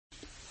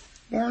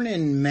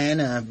Morning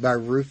Manna by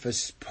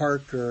Rufus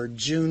Parker,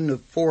 June the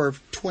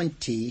 4th,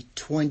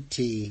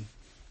 2020.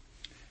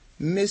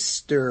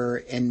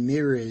 Mr. and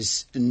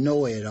Mrs.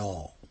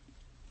 Know-It-All.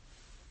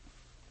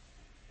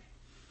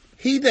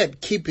 He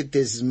that keepeth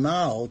his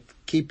mouth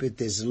keepeth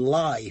his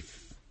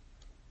life,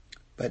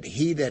 but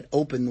he that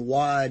openeth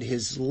wide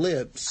his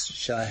lips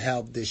shall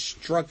have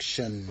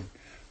destruction.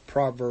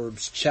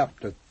 Proverbs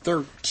chapter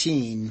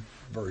 13,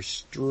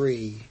 verse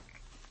 3.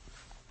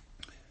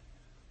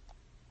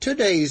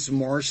 Today's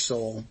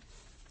morsel.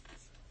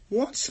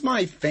 Once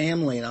my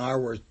family and I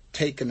were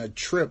taking a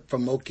trip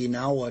from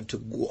Okinawa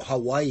to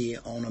Hawaii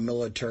on a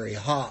military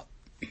hop.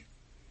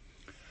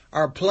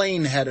 Our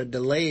plane had a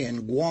delay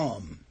in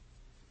Guam.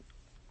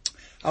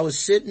 I was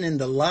sitting in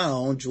the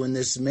lounge when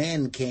this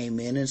man came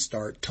in and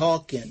started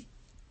talking.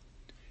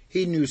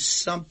 He knew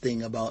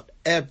something about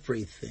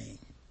everything.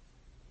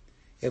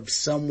 If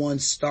someone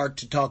started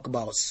to talk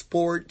about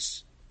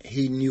sports,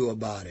 he knew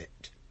about it.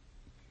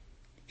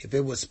 If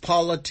it was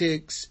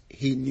politics,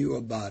 he knew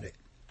about it.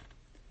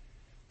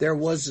 There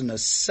wasn't a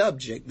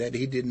subject that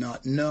he did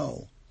not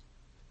know.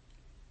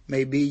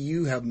 Maybe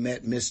you have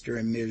met Mr.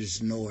 and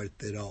Mrs.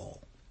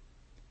 Know-It-All.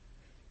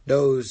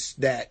 Those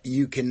that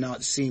you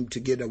cannot seem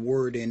to get a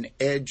word in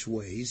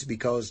edgeways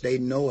because they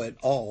know it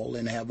all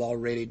and have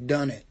already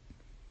done it.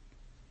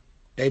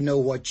 They know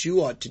what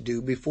you ought to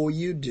do before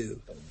you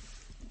do.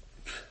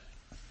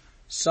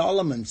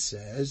 Solomon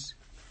says,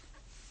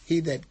 he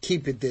that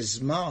keepeth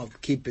his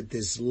mouth keepeth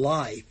his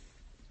life,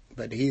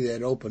 but he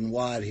that open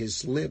wide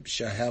his lips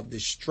shall have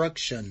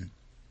destruction.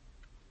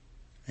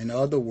 In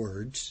other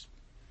words,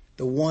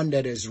 the one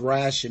that is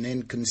rash and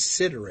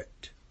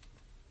inconsiderate,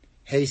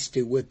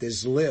 hasty with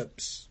his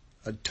lips,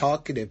 a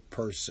talkative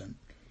person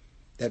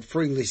that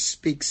freely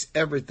speaks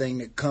everything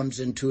that comes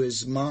into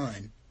his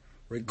mind,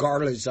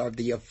 regardless of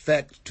the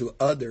effect to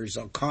others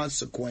or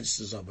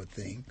consequences of a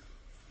thing,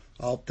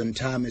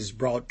 oftentimes is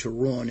brought to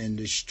ruin and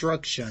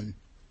destruction.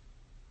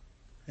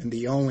 And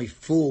the only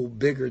fool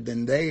bigger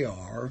than they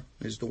are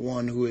is the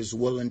one who is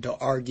willing to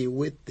argue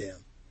with them.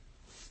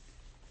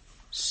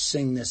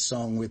 Sing this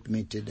song with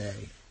me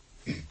today.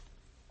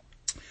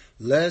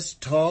 Let's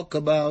talk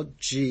about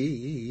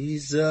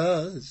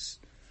Jesus.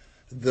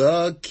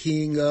 The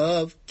King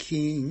of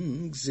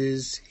Kings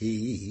is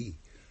He,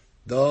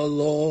 the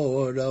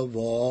Lord of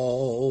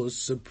all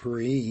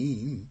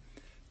supreme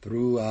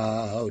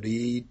throughout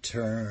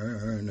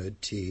eternity.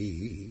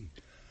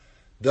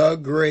 The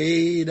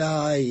great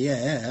I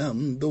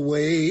am, the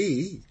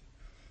way,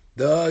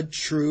 the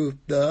truth,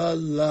 the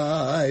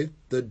life,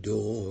 the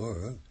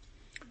door.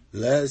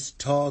 Let's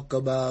talk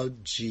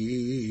about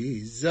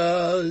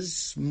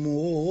Jesus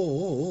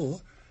more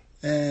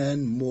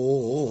and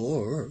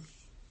more.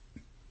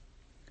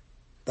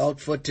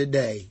 Thought for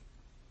today,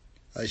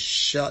 a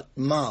shut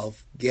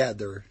mouth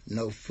gather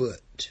no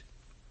foot.